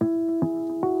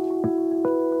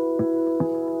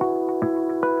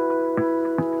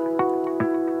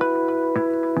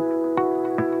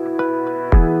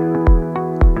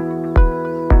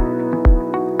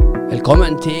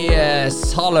Velkommen til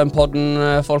Salem-podden,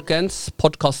 folkens.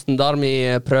 Podcasten der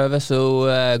vi prøver så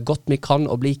godt vi kan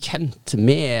å bli kjent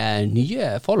med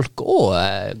nye folk og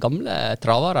gamle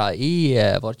travare i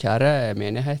vår kjære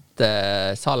menighet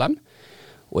Salem.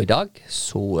 Og i dag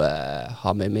så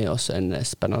har vi med oss en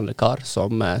spennende kar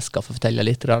som skal få fortelle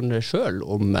litt selv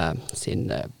om sin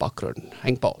bakgrunn.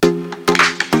 Heng på!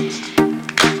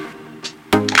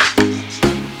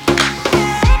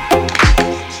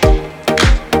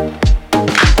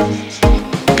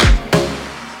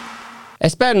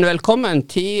 Espen, velkommen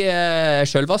til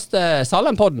selveste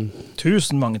Salem-podden.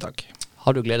 Tusen mange takk.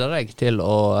 Har du gledet deg til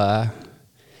å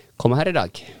komme her i dag?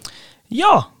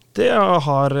 Ja, det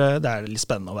er litt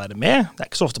spennende å være med. Det er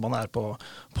ikke så ofte man er på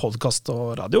podcast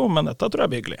og radio, men dette tror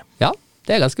jeg blir hyggelig. Ja,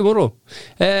 det er ganske moro.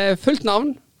 Fullt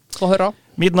navn, få høre.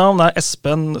 Mitt navn er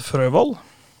Espen Frøvold.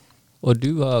 Og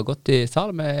du har gått i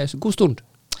Salem en god stund?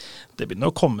 Det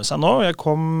begynner å komme seg nå. Jeg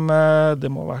kom,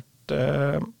 det må ha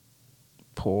vært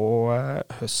på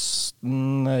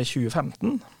høsten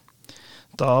 2015.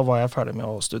 Da var jeg ferdig med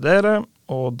å studere,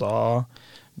 og da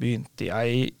begynte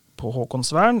jeg på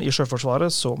Håkonsvern i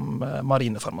Sjøforsvaret som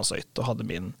marinefarmasøyt, og hadde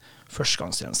min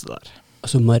førstegangstjeneste der.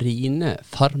 Altså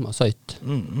marinefarmasøyt?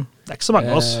 Det er ikke så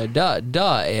mange av oss.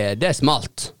 Det er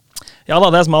smalt. Ja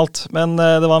da, det er smalt, men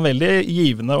det var en veldig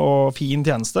givende og fin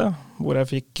tjeneste, hvor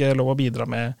jeg fikk lov å bidra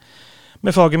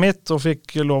med faget mitt, og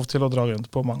fikk lov til å dra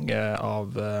rundt på mange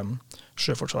av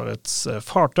Sjøforsvarets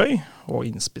fartøy, og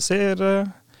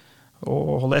inspisere,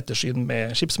 og holde ettersyn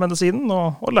med skipsmedisinen,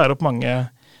 og lære opp mange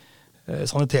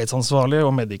sanitetsansvarlige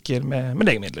og mediker med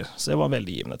legemidler. Så det var en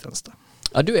veldig givende tjeneste.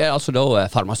 Ja, du er altså da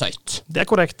farmasøyt? Det er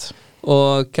korrekt.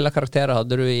 Og hvilke karakterer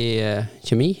hadde du i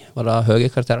kjemi? Var det høye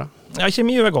karakterer? Ja,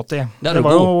 kjemi gjør jeg godt i.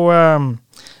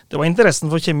 Det var interessen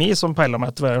for kjemi som peilet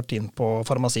meg etter hvert inn på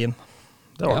farmasien.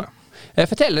 Det var det.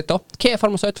 Fortell litt da. Hva er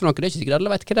farmasøyt for noe? Det er ikke sikkert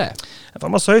alle vet hva det er. En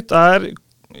farmasøyt er,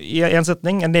 i en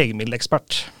setning, en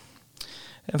legemiddelekspert.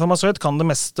 En farmasøyt kan det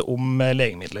meste om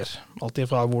legemidler. Alt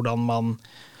fra hvordan man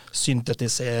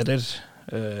syntetiserer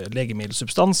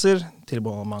legemiddelsubstanser, til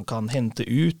hvordan man kan hente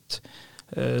ut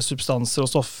substanser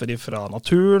og stoffer fra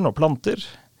naturen og planter,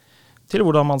 til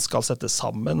hvordan man skal sette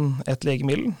sammen et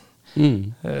legemiddel.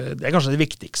 Det er kanskje det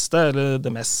viktigste, eller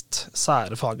det mest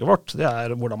sære faget vårt. Det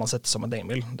er hvordan man setter sammen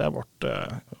legemiddel. Det er vårt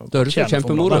Det høres jo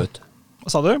kjempemoro ut.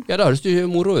 Hva sa du? Ja, det høres jo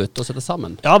moro ut å sette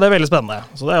sammen. Ja, det er veldig spennende.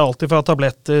 Så det er alltid fra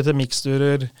tabletter til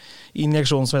miksturer,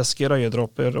 injeksjonsvæsker,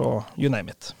 øyedråper og you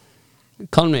name it.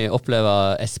 Kan vi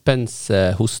oppleve Espens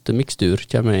hostemikstur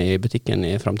kommer i butikken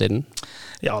i fremtiden?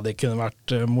 Ja, det kunne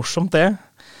vært morsomt det.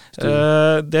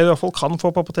 Det folk kan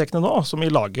få på apotekene nå, som vi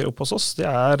lager opp hos oss, det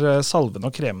er salvene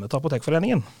og kremene til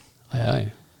Apotekforeningen.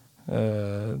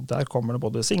 Der kommer det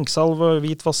både zinksalve,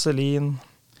 hvit vaselin,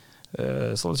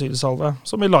 salicylsalve,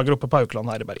 som vi lager oppe på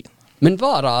Haukeland her i Bergen. Men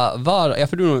for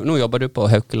nå jobber du på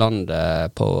Haukeland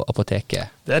på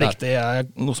apoteket. Det er riktig, jeg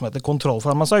er noe som heter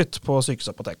kontrollfarmasøyt på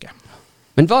sykehusapoteket.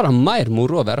 Men var det mer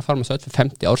moro å være farmasøyt for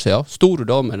 50 år siden? Stod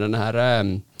du da med denne her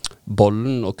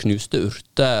bollen og knuste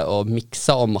urter og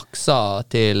miksa og maksa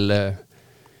til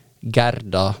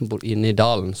Gerda inne i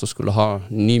dalen som skulle ha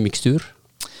ny mikstur?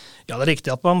 Ja, det er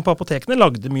riktig at man på apotekene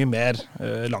lagde mye mer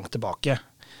langt tilbake.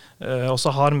 Og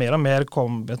så har mer og mer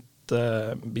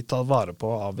blitt tatt vare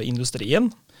på av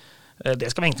industrien. Det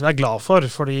skal vi egentlig være glad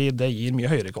for, fordi det gir mye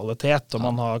høyere kvalitet, og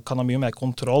man kan ha mye mer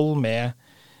kontroll med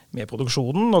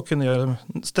produksjonen og kunne gjøre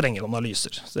strengere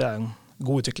analyser. Så det er en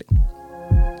god utvikling.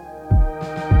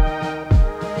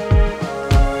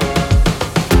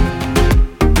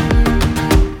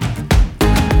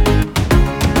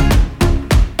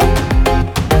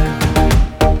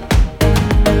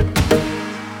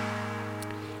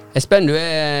 Espen, du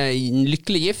er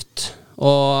lykkelig gift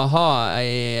og har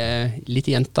ei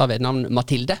lite jente ved navn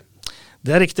Mathilde.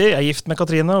 Det er riktig, jeg er gift med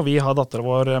Katrine, og vi har datteren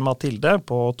vår Mathilde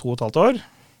på 2,5 år.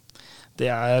 Det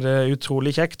er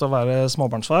utrolig kjekt å være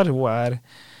småbarnsfar. Hun er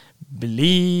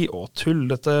blid og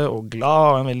tullete og glad,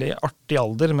 og en veldig artig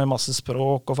alder med masse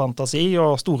språk og fantasi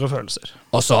og store følelser.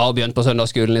 Og så har hun begynt på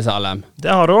søndagsskolen i Salem. Det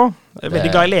har hun.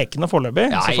 Veldig glad i lekene foreløpig,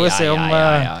 så får vi se om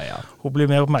hun blir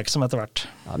mer oppmerksom etter hvert.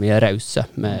 Ja, vi er rause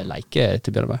med leike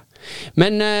til å begynne med.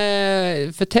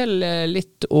 Men fortell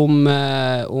litt om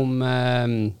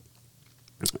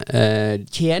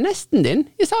tjenesten din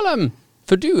i Salem.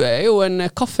 For du er jo en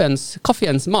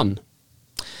kaffens mann.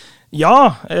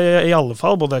 Ja, i alle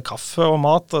fall både kaffe og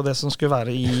mat og det som skulle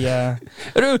være i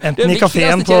enten i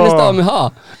kaféen på... Det er viktigste tjenester vi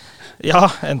har. Ja,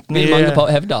 enten vil mange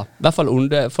hevde. I hvert fall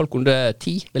folk under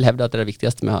 10 vil hevde at det er det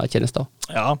viktigste vi har tjenester.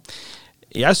 Ja,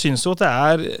 Jeg synes jo at det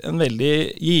er en veldig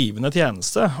givende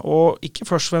tjeneste, og ikke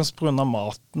først og fremst på grunn av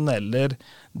maten eller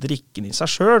drikken i seg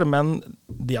selv, men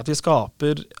det at vi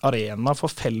skaper arena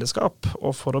for fellesskap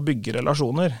og for å bygge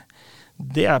relasjoner,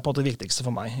 det er på en måte det viktigste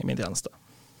for meg i min tjeneste.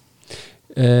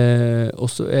 Og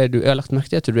så jeg har lagt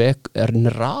merke til at du er en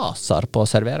raser på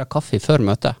å servere kaffe før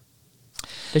møtet.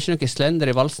 Det er ikke noe slender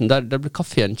i valsen, der blir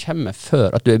kaffen kommer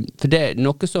før. For det er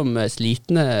noe som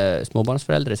slitne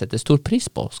småbarnsforeldre setter stor pris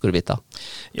på, skal du vite.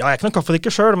 Ja, jeg er ikke noen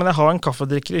kaffedrikker selv, men jeg har en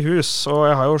kaffedrikker i hus, og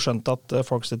jeg har jo skjønt at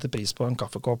folk setter pris på en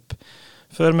kaffekopp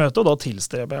før møtet, og da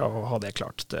tilstreber jeg å ha det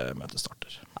klart til møtet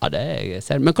starter. Ja, det jeg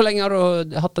ser. Men hvor lenge har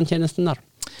du hatt den tjenesten der?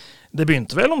 Det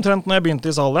begynte vel omtrent når jeg begynte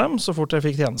i Salem, så fort jeg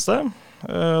fikk tjeneste.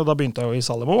 Da begynte jeg jo i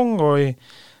Salem Ung, og i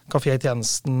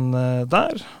kafé-tjenesten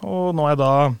der, og nå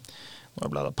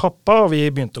ble det pappa, og vi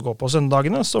begynte å gå på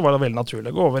søndagene, så var det veldig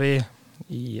naturlig å gå over i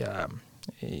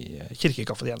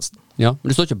kirkekaffetjenesten. Ja,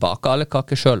 men du står ikke bak alle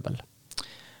kaker selv, vel?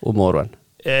 Om morgenen?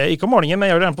 Ikke om morgenen,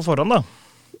 men jeg gjør det gjerne på forhånd, da.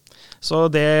 Så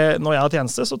når jeg har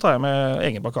tjeneste, så tar jeg med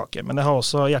egen bakkake. Men jeg har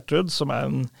også Gjertrud, som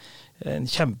er en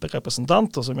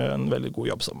kjemperepresentant, og som gjør en veldig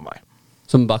god jobb sammen med meg.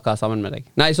 Som bakker sammen med deg?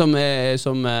 Nei, som har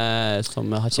tjenester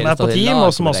som er på team,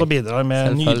 og som også bidrar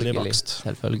med nydelig bakst.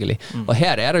 Selvfølgelig. Og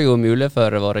her er det jo mulig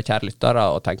for våre kjære lyttere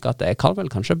å tenke at jeg kan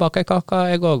vel kanskje bake en kake,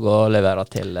 jeg også, og levere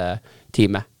til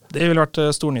teamet. Det ville vært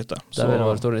stor nytte. Det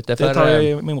ville vært stor nytte. Det tar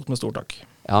vi imot med stor takk.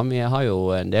 Ja, vi har jo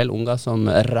en del unger som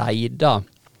reider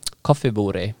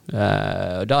kaffebordet.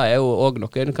 Da er jo også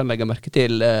noe en kan legge merke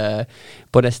til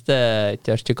på neste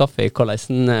kjørstekaffe,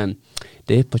 hvordan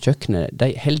det på kjøkkenet, de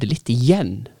holder litt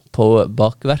igjen på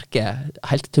bakverket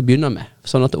helt til å begynne med,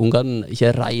 sånn at ungene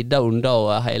ikke reider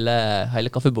unna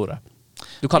hele kaffebordet.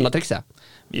 Du kan da trikset?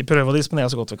 Vi prøver å disponere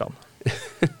så godt vi kan.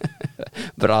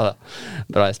 Bra,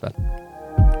 Espen.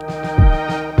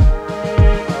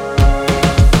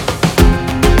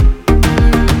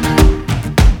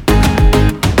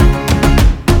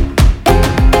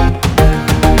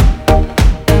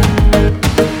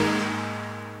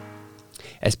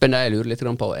 Espen, det jeg lurer litt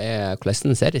på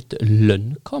hvordan ser ditt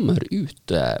lønnkammer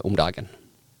ut om dagen?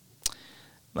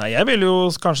 Nei, jeg vil jo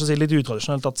kanskje si litt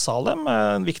utradisjonelt at Salem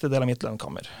er en viktig del av mitt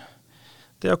lønnkammer.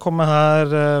 Det å komme her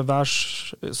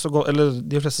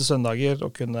de fleste søndager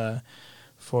og kunne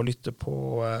få lytte på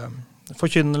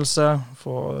forkynnelse,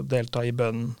 få delta i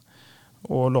bønn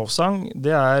og lovsang,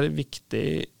 det er viktig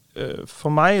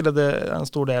for meg, eller det er en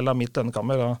stor del av mitt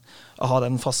lønnkammer, å ha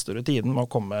den faste rutinen med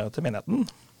å komme til menigheten.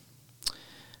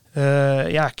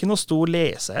 Jeg er ikke noe stor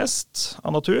lesehest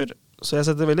av natur, så jeg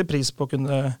setter veldig pris på å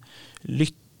kunne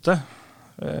lytte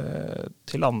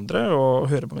til andre og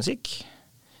høre på musikk.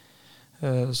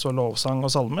 Så lovsang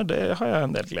og salmer, det har jeg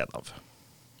en del glede av.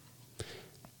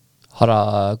 Har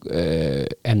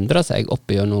det endret seg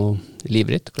opp gjennom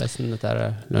livet ditt, hvordan dette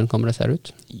lønnkammeret ser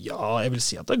ut? Ja, jeg vil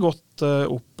si at det har gått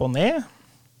opp og ned.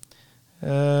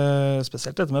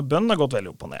 Spesielt dette med bønn har gått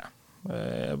veldig opp og ned.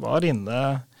 Jeg var inne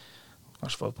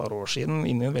kanskje for et par år siden,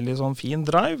 inne i en veldig sånn fin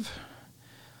drive.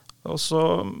 Og så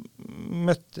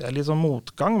møtte jeg litt sånn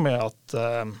motgang med at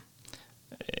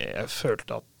jeg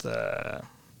følte at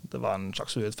det var en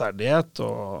slags urettferdighet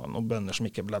og noen bønner som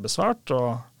ikke ble besvart.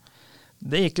 Og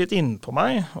det gikk litt inn på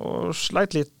meg, og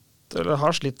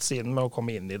har slitt siden med å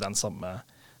komme inn i den samme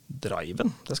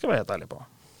driven. Det skal jeg være helt ærlig på.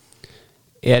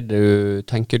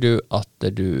 Tenker du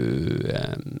at du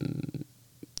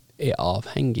er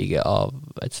avhengige av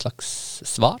et slags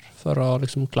svar for å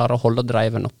liksom klare å holde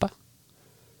driven oppe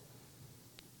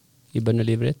i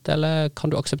bønnelivet ditt, eller kan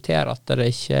du akseptere at det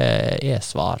ikke er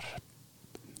svar?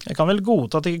 Jeg kan vel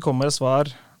godta at det ikke kommer et svar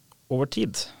over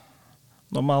tid,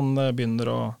 når man begynner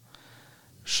å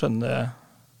skjønne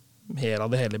mer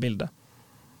av det hele bildet.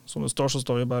 Som det står, så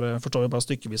forstår vi bare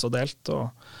stykkevis og delt,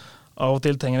 og av og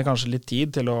til trenger det kanskje litt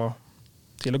tid til å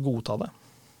godta det.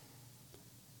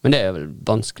 Men det er vel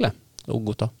vanskelig å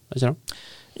godta, ikke det?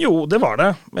 Jo, det var det.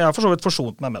 Men jeg har for så vidt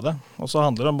forsont meg med det. Og så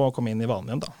handler det om å komme inn i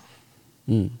vanen igjen, da.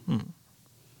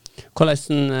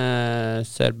 Hvordan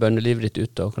ser bønnelivet ditt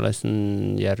ut, og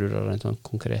hvordan gjør du det rent sånn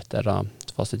konkret? Er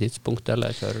det faste tidspunkt,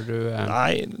 eller kjører du?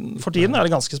 Nei, for tiden er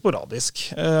det ganske sporadisk.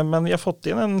 Men vi har fått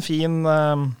inn en fin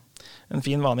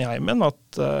vane i heimen,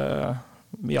 at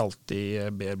vi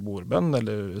alltid ber bordbønn,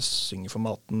 eller synger for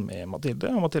maten med Mathilde,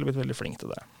 og Mathilde har blitt veldig flink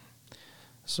til det.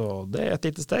 Så det er et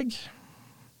lite steg.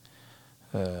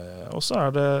 Og så er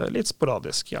det litt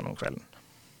sporadisk gjennom kvelden.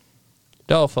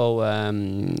 Da å få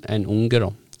en unge, da,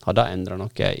 har det endret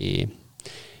noe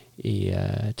i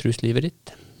truslivet ditt?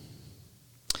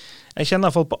 Jeg kjenner i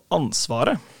hvert fall på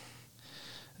ansvaret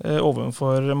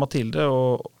overfor Mathilde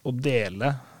å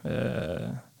dele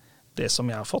det som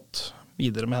jeg har fått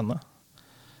videre med henne.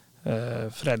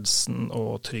 frelsen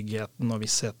og tryggheten og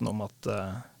vissheten om at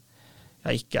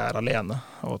jeg ikke er alene,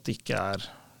 og at det ikke er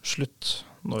slutt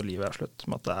når livet er slutt,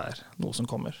 men at det er noe som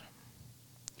kommer.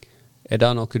 Er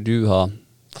det noe du har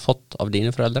fått av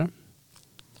dine foreldre?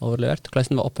 Overlevert?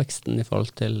 Hvordan var oppveksten i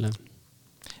forhold til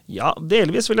Ja,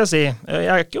 delvis vil jeg si.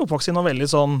 Jeg er ikke oppvokst i noe veldig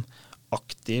sånn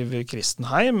aktiv kristen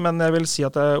heim, men jeg vil si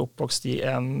at jeg er oppvokst i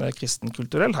en kristen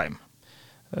kulturell heim.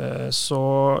 Så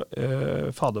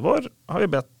fader vår har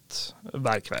vi bedt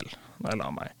hver kveld når jeg la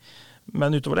meg.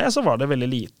 Men utover det så var det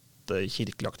veldig lite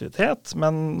kirkelig aktivitet,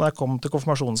 men når jeg kom til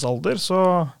konfirmasjonsalder så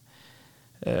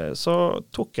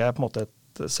tok jeg på en måte et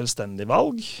selvstendig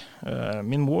valg.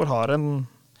 Min mor har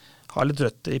litt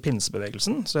røtter i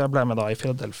pinsebevegelsen, så jeg ble med da i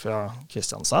Philadelphia,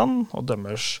 Kristiansand og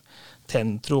dømmers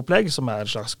tentroopplegg, som er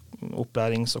et slags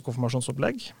opplærings- og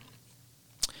konfirmasjonsopplegg.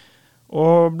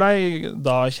 Og ble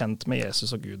da kjent med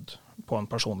Jesus og Gud på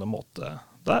en personlig måte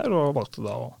der, og valgte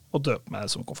da å døpe meg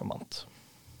som konfirmant.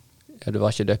 Ja, du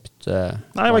var ikke døpt?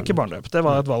 Nei, jeg var ikke barndøpt. Det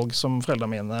var et valg som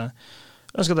foreldrene mine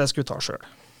ønsket at jeg skulle ta selv.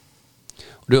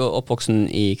 Du er oppvoksen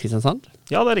i Kristiansand?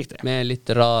 Ja, det er riktig. Med litt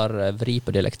rar vri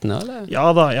på dialektene, eller?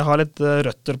 Ja da, jeg har litt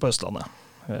røtter på Østlandet.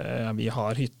 Vi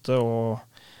har hytte, og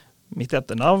mitt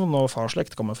etternavn og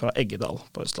farslekt kommer fra Eggedal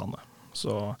på Østlandet.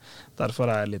 Så derfor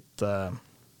er jeg litt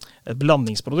et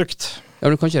blandingsprodukt. Ja,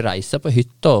 men du kan ikke reise på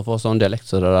hytta og få sånn dialekt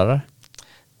som det der?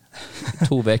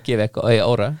 2 veker i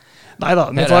året?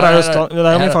 Neida, min far er det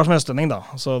er jo min far som er østlending da,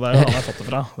 så det er jo han jeg har fått det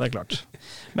fra, det er klart.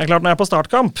 Men klart, når jeg er på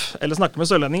startkamp, eller snakker med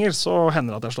sørlendinger, så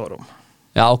hender det at jeg slår om.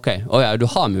 Ja, ok. Ja, du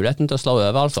har muligheten til å slå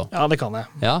over, altså? Ja, det kan jeg.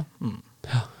 Ja.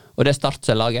 Ja. Og det er Start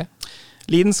som er laget?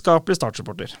 Lidenskapelig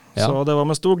Start-supporter. Ja. Så det var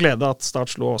med stor glede at Start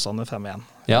slo Åsane 5-1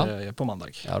 på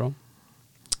mandag. Ja da.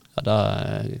 Ja, da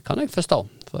kan jeg forstå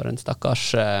for en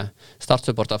stakkars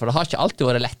Start-supporter, for det har ikke alltid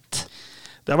vært lett.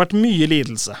 Det har vært mye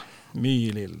lidelse,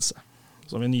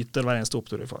 som vi nyter hver eneste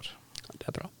opptur vi får. Det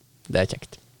er bra. Det er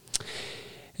kjekt.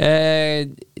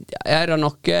 Er det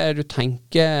noe du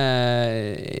tenker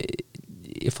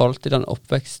i forhold til den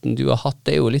oppveksten du har hatt?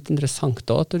 Det er jo litt interessant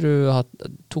da, at du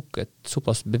tok et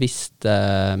såpass bevisst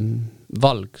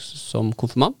valg som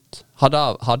konfirmant. Har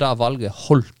det valget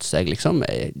holdt seg, liksom?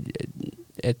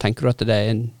 Tenker du at det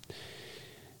er et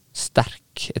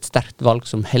sterkt valg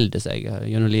som holder seg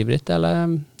gjennom livet ditt,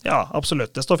 eller? Ja,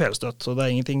 absolutt. Det står fjellstøtt, så det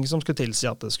er ingenting som skulle tilsi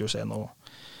at det skulle skje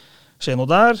noe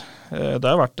der. Det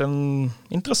har vært en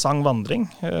interessant vandring,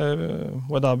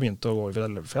 hvor jeg da begynte å gå i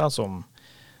Philadelphia som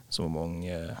ung,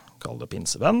 kaller det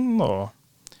pinsevenn, og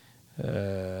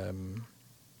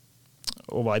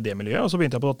var i det miljøet. Og så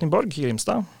begynte jeg på Drotningborg i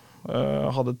Grimstad.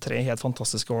 Hadde 3 helt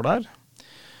fantastiske år der.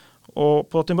 Og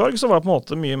på Drotningborg så var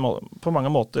på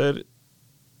mange måter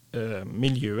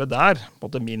miljøet der på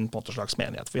min slags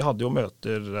menighet. For vi hadde jo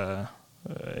møter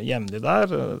jevnlig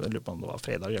der, jeg lurer på om det var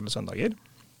fredag eller søndager.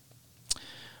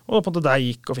 Og på en måte der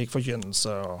gikk og fikk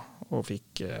forkynnelse og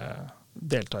fikk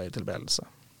delta i tilbedelse.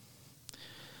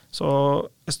 Så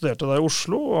jeg studerte der i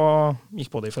Oslo og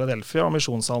gikk både i Philadelphia og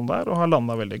misjonssalen der, og har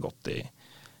landet veldig godt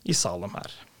i Salem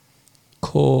her.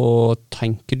 Hva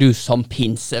tenker du som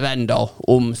pinsevenn da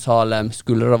om Salem?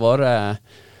 Skulle det vært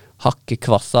hakket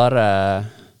kvassere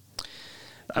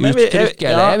uttrykk,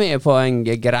 eller er vi på en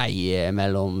grei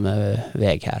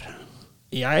mellomveg her?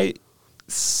 Jeg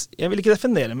vil ikke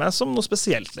definere meg som noe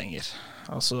spesielt lenger.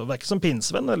 Altså, det er ikke som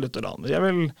pinsevenn eller lutheraner. Jeg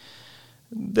vil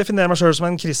definere meg selv som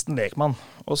en kristen lekmann.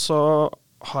 Og så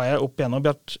har jeg opp igjennom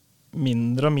vært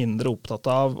mindre og mindre opptatt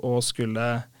av å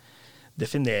skulle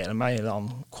definere meg i en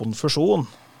annen konfesjon.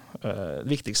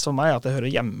 Det viktigste for meg er at jeg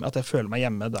hører hjemme, at jeg føler meg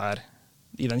hjemme der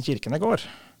i den kirken jeg går.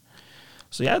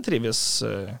 Så jeg trives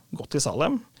godt i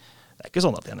Salem. Det er ikke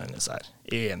sånn at jeg nødvendigvis er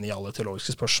enig i alle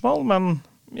teologiske spørsmål, men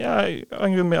jeg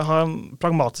har en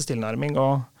pragmatisk tilnærming,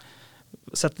 og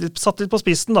satt litt på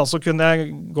spissen da, så kunne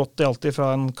jeg gått i alltid fra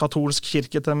en katolsk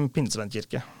kirke til en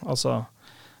pinsevennkirke. Altså,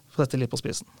 sette litt på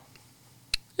spissen.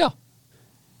 Ja.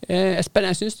 Espen,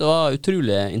 jeg synes det var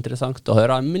utrolig interessant å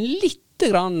høre, men litt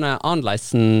grann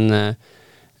annerledes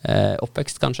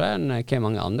oppvekst kanskje enn hva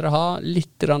mange andre har.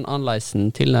 Litt annerledes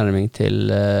tilnærming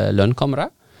til lønnkammeret.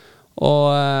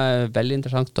 Og veldig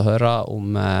interessant å høre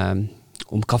om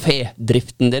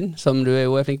kafédriften din, som du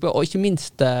jo er flink på, og ikke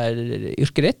minst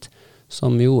yrket ditt,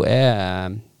 som jo er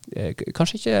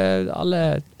kanskje ikke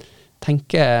alle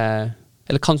tenker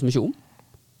eller kan så mye om.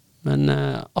 Men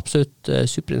absolutt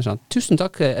superinteressant. Tusen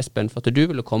takk, Espen, for at du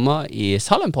ville komme i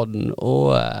Salempodden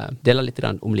og dele litt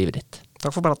om livet ditt.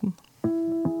 Takk for praten.